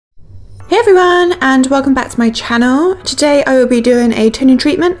and welcome back to my channel. Today I will be doing a toning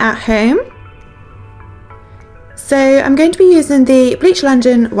treatment at home. So I'm going to be using the Bleach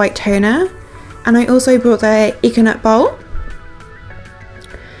London White Toner, and I also brought the Econut Bowl.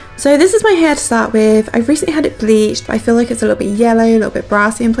 So this is my hair to start with. I've recently had it bleached, but I feel like it's a little bit yellow, a little bit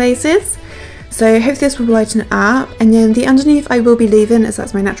brassy in places. So hopefully this will lighten it up, and then the underneath I will be leaving as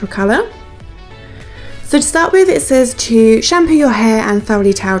that's my natural colour. So to start with, it says to shampoo your hair and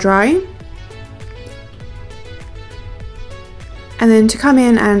thoroughly towel dry. And then to come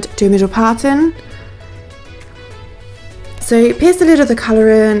in and do a middle parting. So pierce the lid of the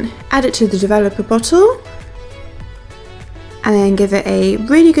colouring, add it to the developer bottle, and then give it a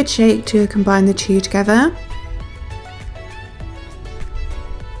really good shake to combine the two together.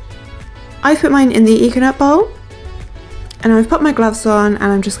 I've put mine in the Econut bowl, and I've put my gloves on, and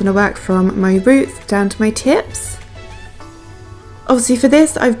I'm just going to work from my roots down to my tips. Obviously for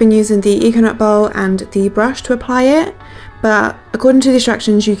this I've been using the Econut bowl and the brush to apply it, but according to the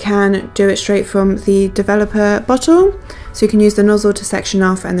instructions you can do it straight from the developer bottle, so you can use the nozzle to section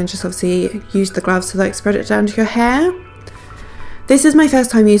off and then just obviously use the gloves to like spread it down to your hair. This is my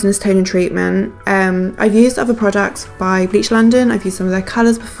first time using this toning treatment. I've used other products by Bleach London. I've used some of their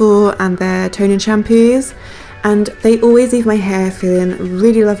colours before and their toning shampoos, and they always leave my hair feeling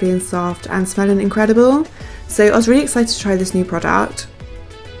really lovely and soft and smelling incredible. So I was really excited to try this new product.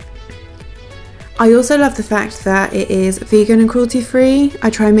 I also love the fact that it is vegan and cruelty free. I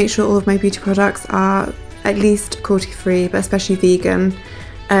try and make sure all of my beauty products are at least cruelty free, but especially vegan,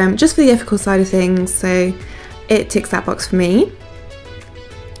 just for the ethical side of things, so it ticks that box for me.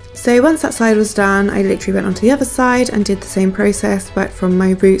 So once that side was done, I literally went onto the other side and did the same process, worked from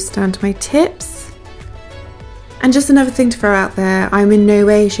my roots down to my tips. And just another thing to throw out there, I'm in no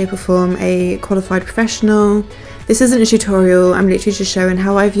way, shape or form a qualified professional. This isn't a tutorial, I'm literally just showing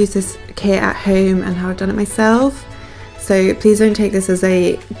how I've used this kit at home and how I've done it myself. So please don't take this as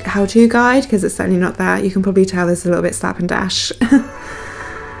a how-to guide, because it's certainly not that. You can probably tell this is a little bit slap and dash.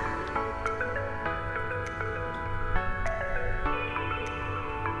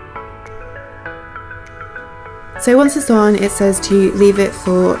 So once it's on, it says to leave it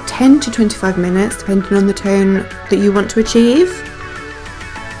for 10 to 25 minutes, depending on the tone that you want to achieve.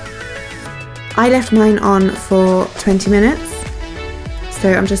 I left mine on for 20 minutes.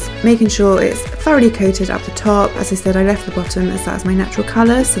 So I'm just making sure it's thoroughly coated up the top. As I said, I left the bottom as that's my natural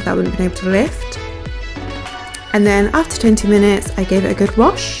colour, so that wouldn't have been able to lift. And then after 20 minutes, I gave it a good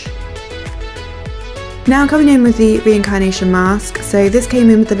wash. Now I'm coming in with the Reincarnation Mask. So this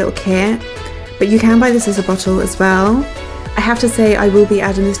came in with a little kit, but you can buy this as a bottle as well. I have to say I will be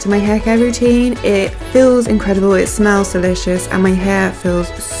adding this to my hair care routine. It feels incredible, it smells delicious, and my hair feels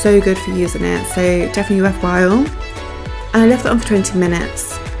so good for using it, so definitely worthwhile. And I left it on for 20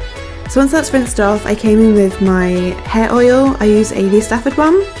 minutes. So once that's rinsed off, I came in with my hair oil. I use a Lee Stafford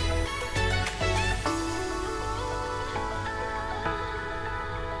one.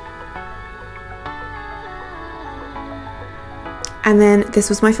 And then this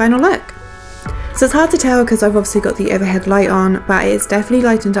was my final look. So it's hard to tell because I've obviously got the overhead light on, but it's definitely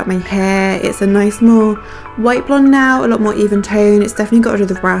lightened up my hair. It's a nice more white blonde now, a lot more even tone. It's definitely got rid of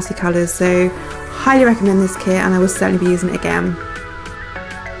the brassy colours, so highly recommend this kit, and I will certainly be using it again.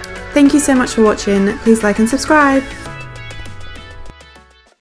 Thank you so much for watching. Please like and subscribe.